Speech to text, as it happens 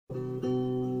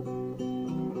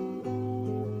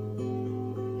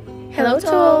Hello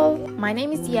to all! My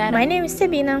name is Yara. My name is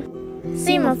Sabina.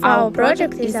 Theme of our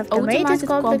project is Automated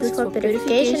Complex for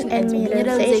Purification and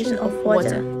Mineralization of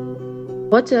Water.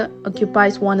 Water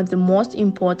occupies one of the most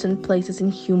important places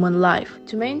in human life.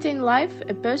 To maintain life,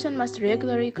 a person must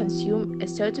regularly consume a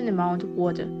certain amount of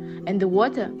water, and the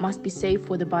water must be safe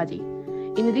for the body.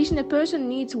 In addition, a person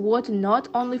needs water not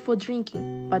only for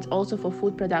drinking, but also for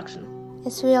food production.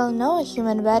 As we all know, a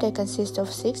human body consists of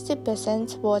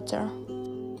 60% water.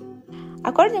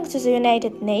 According to the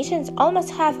United Nations, almost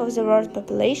half of the world's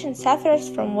population suffers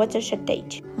from water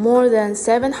shortage. More than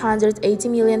 780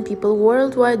 million people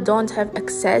worldwide don't have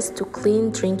access to clean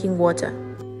drinking water.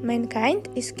 Mankind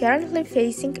is currently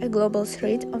facing a global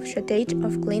threat of shortage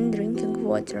of clean drinking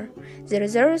water, the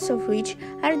reserves of which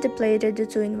are depleted due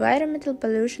to environmental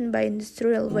pollution by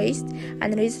industrial waste and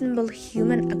unreasonable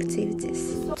human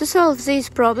activities. To solve this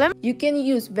problem, you can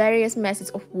use various methods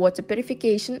of water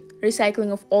purification,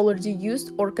 recycling of already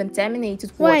used or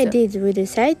contaminated water. Why did we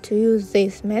decide to use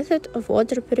this method of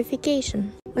water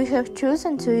purification? We have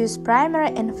chosen to use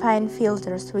primary and fine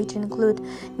filters, which include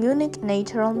unique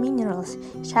natural minerals,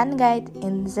 shungite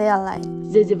and zeolite.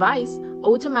 The device,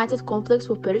 Automated Complex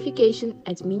for Purification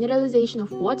and Mineralization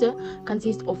of Water,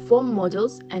 consists of 4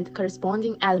 modules and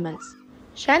corresponding elements.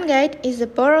 Shungite is a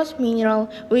porous mineral,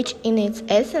 which in its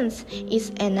essence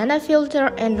is a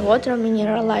nanofilter and water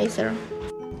mineralizer.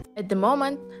 At the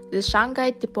moment, the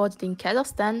shungite deposit in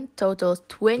Kazakhstan totals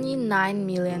 29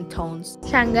 million tons.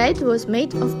 Shungite was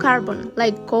made of carbon,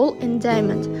 like coal and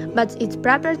diamond, but its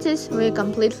properties were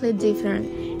completely different.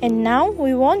 And now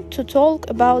we want to talk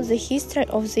about the history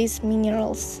of these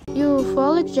minerals.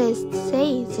 Ufologists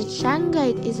say that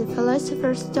shungite is a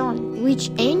philosopher's stone,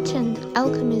 which ancient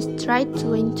alchemists tried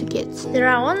to get. There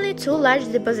are only 2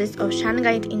 large deposits of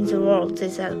shungite in the world.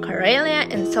 These are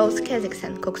Karelia and South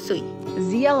Kazakhstan, Koksui.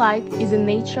 Zeolite is a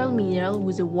natural mineral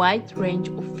with a wide range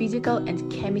of physical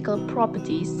and chemical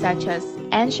properties such as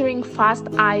ensuring fast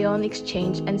ion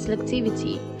exchange and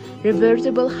selectivity,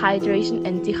 reversible hydration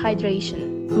and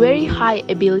dehydration, very high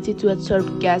ability to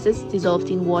absorb gases dissolved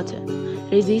in water,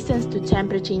 resistance to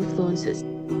temperature influences.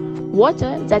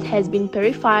 Water that has been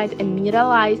purified and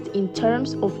mineralized in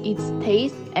terms of its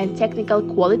taste and technical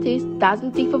qualities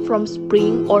doesn't differ from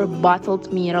spring or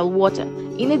bottled mineral water.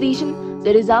 In addition,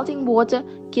 the resulting water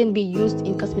can be used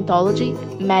in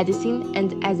cosmetology, medicine,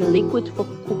 and as a liquid for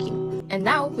cooking. And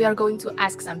now we are going to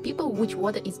ask some people which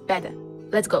water is better.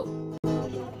 Let's go!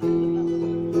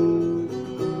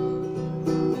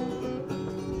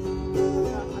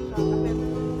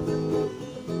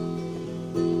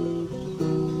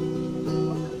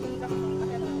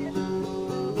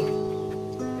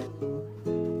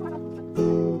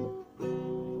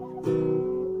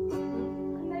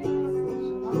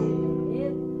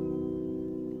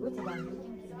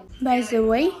 By the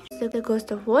way, the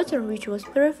cost of water which was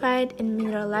purified and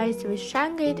mineralized with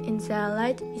shungite and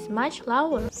zeolite is much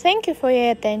lower. Thank you for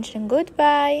your attention.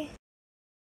 Goodbye.